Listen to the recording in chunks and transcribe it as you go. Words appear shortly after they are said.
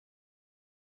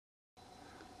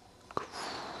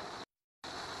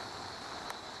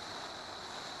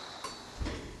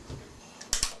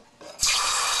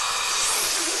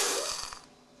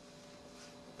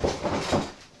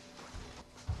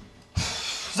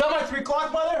that my 3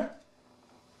 o'clock, mother?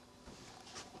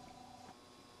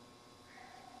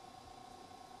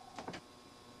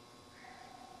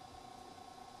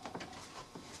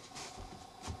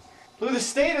 Look at the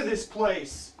state of this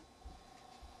place.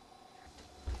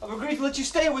 I've agreed to let you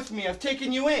stay with me. I've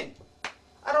taken you in.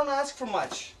 I don't ask for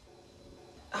much.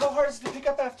 How hard is it to pick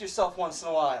up after yourself once in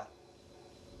a while?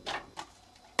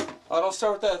 Oh, don't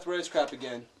start with that arthritis crap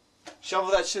again.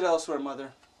 Shovel that shit elsewhere,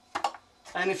 Mother.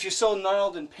 And if you're so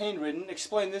gnarled and pain-ridden,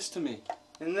 explain this to me.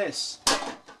 And this.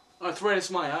 Arthritis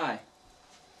in my eye.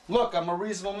 Look, I'm a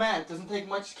reasonable man. It doesn't take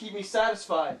much to keep me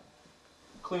satisfied.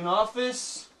 Clean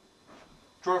office,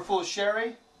 drawer full of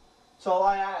sherry. That's all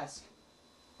I ask.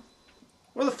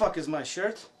 Where the fuck is my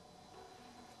shirt?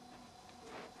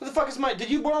 Where the fuck is my... Did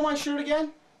you borrow my shirt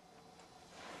again?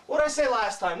 What did I say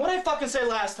last time? What did I fucking say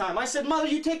last time? I said, Mother,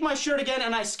 you take my shirt again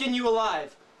and I skin you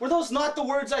alive. Were those not the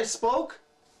words I spoke?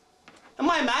 Am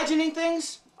I imagining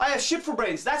things? I have shit for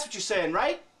brains. That's what you're saying,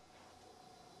 right?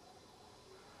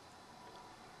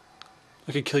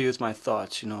 I could kill you with my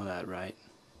thoughts. You know that, right?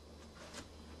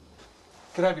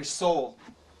 Could have your soul.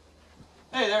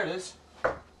 Hey, there it is.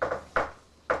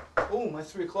 Oh, my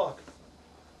 3 o'clock.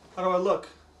 How do I look?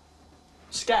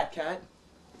 Scat cat.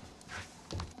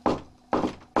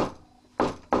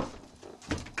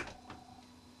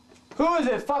 Who is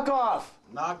it? Fuck off.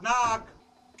 Knock, knock.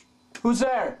 Who's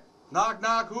there? Knock,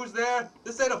 knock. Who's there?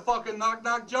 This ain't a fucking knock,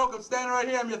 knock joke. I'm standing right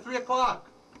here. I'm your 3 o'clock.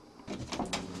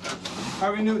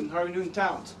 Harvey Newton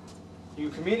Talent. You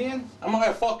a comedian? Am I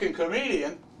a fucking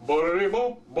comedian? Boop,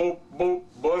 boop, boop, boop,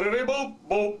 boop,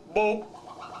 boop, boop.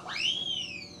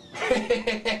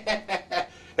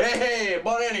 Hey,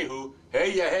 but anywho,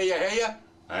 hey ya.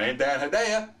 I ain't Dan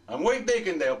Hedaya. I'm Wink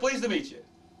Dinkendale. Pleased to meet you.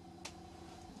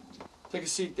 Take a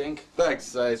seat, Dink.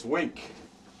 Thanks, it's Wink.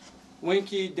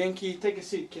 Winky, Dinky, take a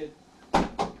seat, kid.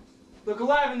 Look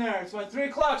alive in there. It's my 3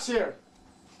 o'clock's here.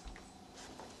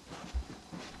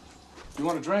 You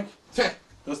want a drink?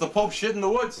 Does the Pope shit in the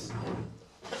woods?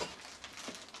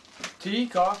 Tea,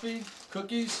 coffee,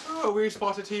 cookies? Oh, we're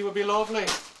supposed to tea would be lovely.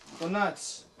 Go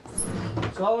nuts.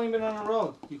 So how long you been on the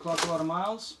road? You clock a lot of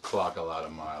miles? Clock a lot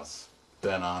of miles.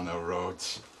 Been on the road.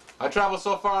 I traveled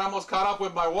so far I almost caught up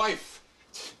with my wife.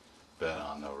 Been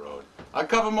on the road. I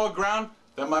cover more ground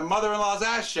than my mother-in-law's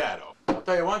ass shadow. I'll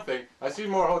tell you one thing, I see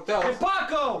more hotels. Hey,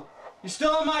 Paco! You're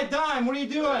still on my dime. What are you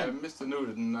doing? Mr.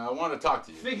 Newton, I want to talk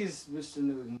to you. Figures, Mr.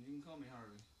 Newton. You can call me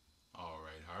Harvey. All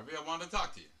right, Harvey, I want to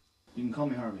talk to you. You can call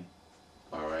me Harvey.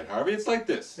 All right, Harvey, it's like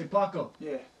this. Hey, Paco.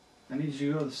 Yeah. I need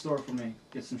you to go to the store for me.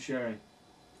 Get some sherry.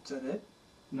 Is that it?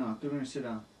 No, go and sit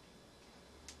down.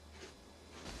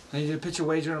 I need you to pitch a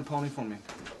wager on a pony for me.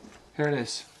 Here it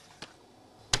is.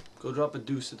 Go drop a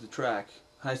deuce at the track.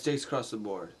 High stakes across the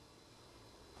board.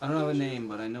 I don't have a name,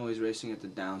 but I know he's racing at the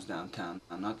Downs downtown.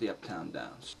 I'm not the Uptown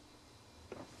Downs.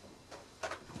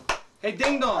 Hey,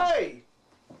 Ding Dong! Hey!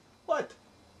 What?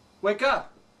 Wake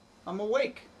up! I'm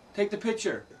awake. Take the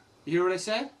picture. You hear what I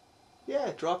said?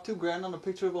 Yeah, drop $2 grand on a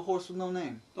picture of a horse with no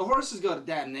name. The horse has got a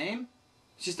damn name.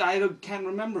 It's just I can't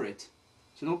remember it.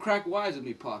 So don't crack wise with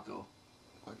me, Paco.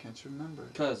 Why can't you remember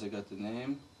it? Because I got the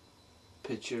name,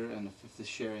 picture, and a fifth of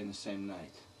sherry in the same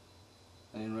night.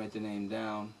 I didn't write the name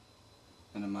down,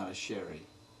 and I'm out of sherry.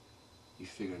 You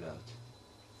figure it out.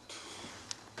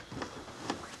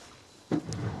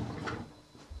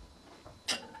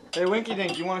 Hey, Winky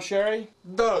Dink, you want a sherry?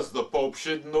 Does the Pope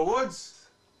shit in the woods?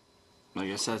 I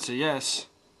guess that's a yes.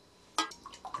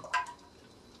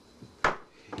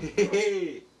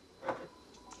 Hey.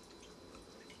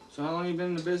 So how long you been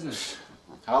in the business?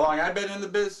 How long I been in the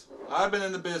biz? I've been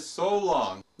in the biz so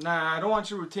long. Nah, I don't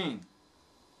want your routine.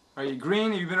 Are you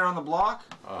green? Have you been around the block?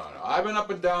 Oh, no. I've been up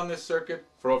and down this circuit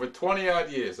for over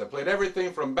 20-odd years. I played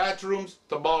everything from bathrooms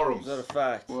to ballrooms. Is that a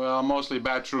fact? Well, mostly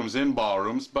bathrooms in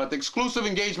ballrooms, but exclusive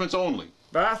engagements only.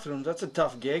 Bathrooms? That's a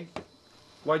tough gig.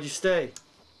 Why'd you stay?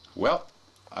 Well,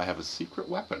 I have a secret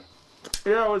weapon.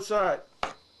 Yeah, what's that?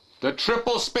 The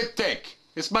triple spit take.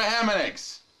 It's my ham and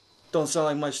eggs. Don't sound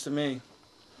like much to me.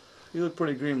 You look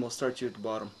pretty green. We'll start you at the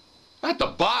bottom. At the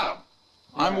bottom?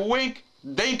 Yeah. I'm Wink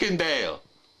Dinkendale.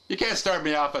 You can't start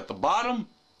me off at the bottom.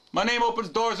 My name opens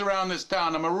doors around this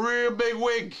town. I'm a real big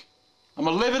wig. I'm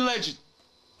a living legend.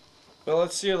 Well,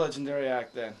 let's see your legendary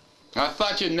act then. I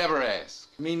thought you'd never ask.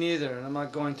 Me neither, and I'm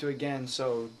not going to again,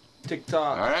 so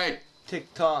tick-tock. All right.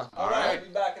 Tick-tock. All right. I'll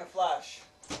be back in a flash.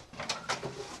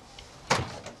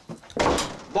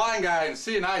 Blind guy and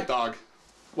seeing eye dog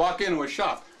walk into a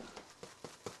shop.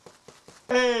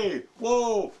 Hey,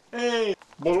 whoa, hey.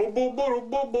 Blind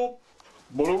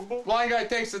guy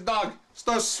takes the dog,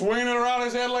 starts swinging it around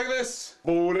his head like this.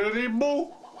 Hey,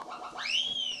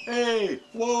 Hey,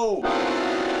 whoa.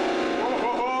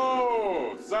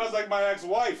 Whoa, sounds like my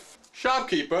ex-wife.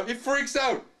 Shopkeeper, he freaks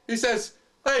out. He says,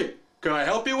 hey, can I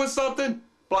help you with something?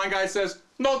 Blind guy says,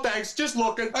 no thanks, just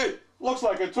looking. Hey, looks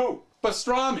like it too.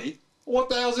 Pastrami, what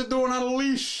the hell's it doing on a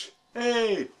leash?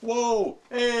 Hey, whoa.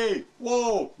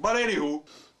 But anywho.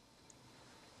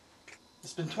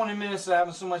 It's been 20 minutes and I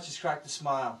haven't so much as cracked a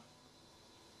smile.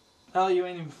 Hell, you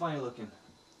ain't even funny looking.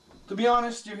 To be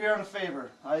honest, you're here on a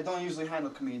favor. I don't usually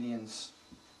handle comedians.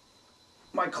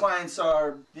 My clients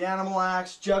are the animal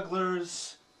acts,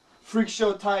 jugglers, freak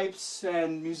show types,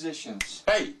 and musicians.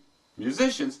 Hey,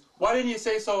 musicians? Why didn't you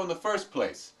say so in the first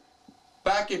place?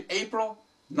 Back in April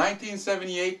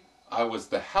 1978, I was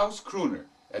the house crooner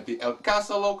at the El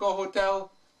Casa Loco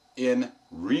Hotel in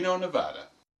Reno, Nevada.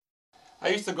 I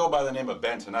used to go by the name of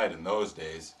Ben Tonight in those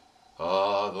days.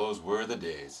 Oh, those were the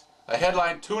days. I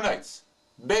headlined 2 nights.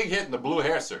 Big hit in the blue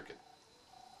hair circuit.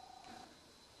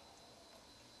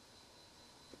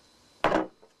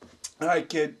 Alright,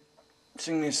 kid.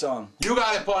 Sing me a song. You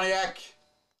got it, Pontiac.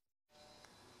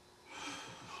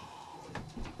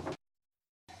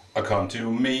 Come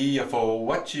to me for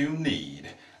what you need.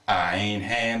 I ain't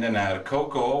handing out a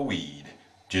coke or weed.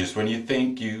 Just when you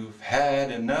think you've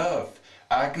had enough,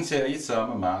 I can sell you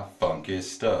some of my funky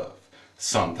stuff.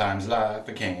 Sometimes life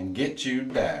can get you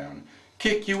down,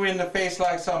 kick you in the face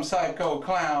like some psycho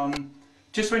clown.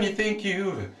 Just when you think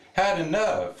you've had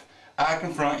enough, I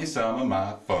can front you some of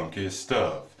my funky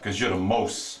stuff. 'Cause you're the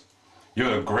most,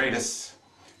 you're the greatest.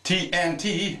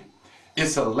 TNT,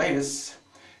 it's the latest.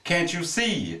 Can't you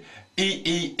see?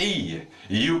 E,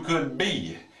 you could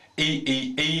be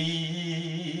E.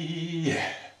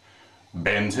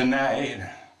 Ben Tonight.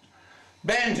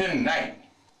 Ben Tonight.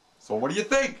 So what do you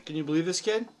think? Can you believe this,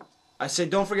 kid? I say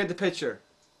don't forget the picture.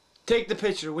 Take the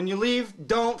picture. When you leave,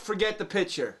 don't forget the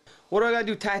picture. What do I gotta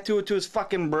do, tattoo it to his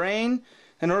fucking brain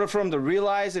in order for him to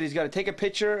realize that he's gotta take a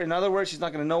picture? In other words, he's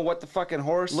not gonna know what the fucking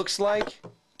horse looks like?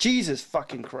 Jesus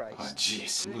fucking Christ. Oh,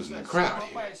 jeez. Losing the crowd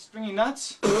here. By stringy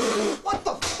nuts? What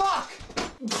the fuck?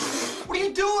 What are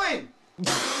you doing?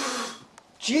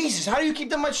 Jesus, how do you keep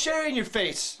that much sherry in your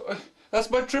face? That's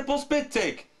my triple spit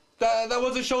take. That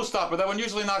was a showstopper. That one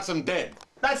usually knocks him dead.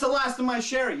 That's the last of my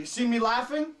sherry. You see me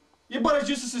laughing? Your butt is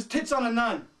just as tits on a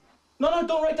nun. No,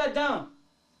 don't write that down.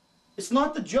 It's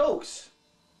not the jokes.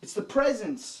 It's the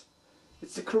presence.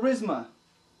 It's the charisma.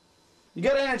 You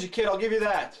got energy, kid, I'll give you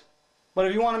that. But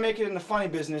if you want to make it in the funny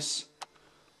business,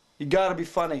 you gotta be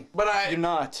funny. But You're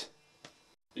not.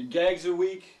 Your gags are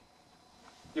weak.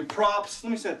 Your props, let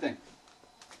me say that thing.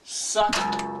 Suck.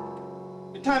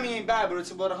 Your timing ain't bad, but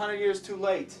it's about 100 years too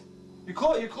late. Your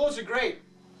clothes are great,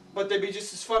 but they'd be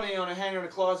just as funny on a hanger in a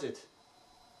closet.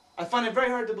 I find it very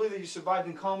hard to believe that you survived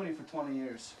in comedy for 20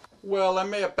 years. Well, I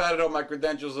may have padded out my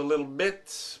credentials a little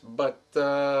bit, but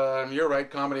you're right,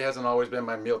 comedy hasn't always been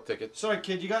my meal ticket. Sorry,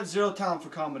 kid, you got zero talent for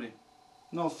comedy.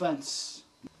 No offense.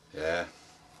 Yeah,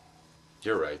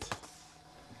 you're right.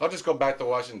 I'll just go back to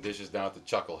washing dishes down at the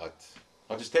Chuckle Hut.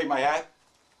 I'll just take my hat,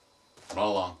 run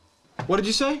along. What did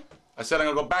you say? I said I'm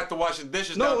gonna go back to washing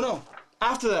dishes No, down... no,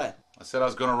 after that. I said I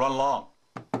was gonna run along.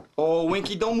 Oh,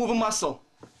 Winky, don't move a muscle.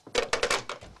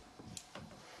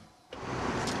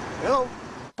 Hello?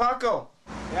 Paco.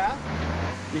 Yeah?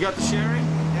 You got the sherry?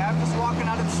 Yeah, I'm just walking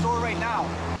out of the store right now.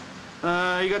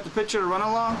 You got the picture to run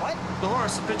along? What? The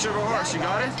horse, the picture of a horse. Yeah, You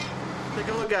got it? Take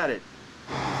a look at it.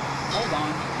 Hold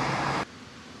on.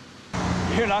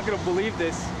 You're not gonna believe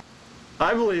this.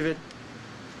 I believe it.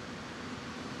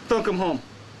 Don't come home.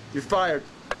 You're fired.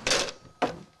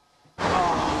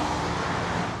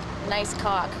 Nice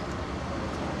cock.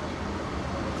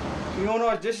 You want to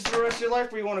audition for the rest of your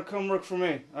life, or you want to come work for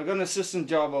me? I got an assistant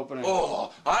job opening.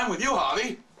 Oh, I'm with you,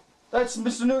 Harvey. That's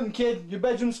Mr. Newton, kid. Your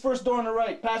bedroom's first door on the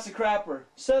right. Pass the crapper.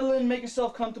 Settle in, make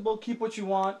yourself comfortable, keep what you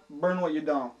want, burn what you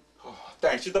don't. Oh,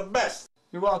 thanks, you're the best.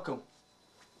 You're welcome.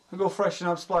 I'll go freshen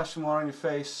up, splash some more on your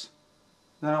face.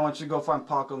 Then I want you to go find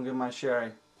Paco and get my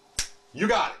sherry. You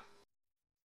got it.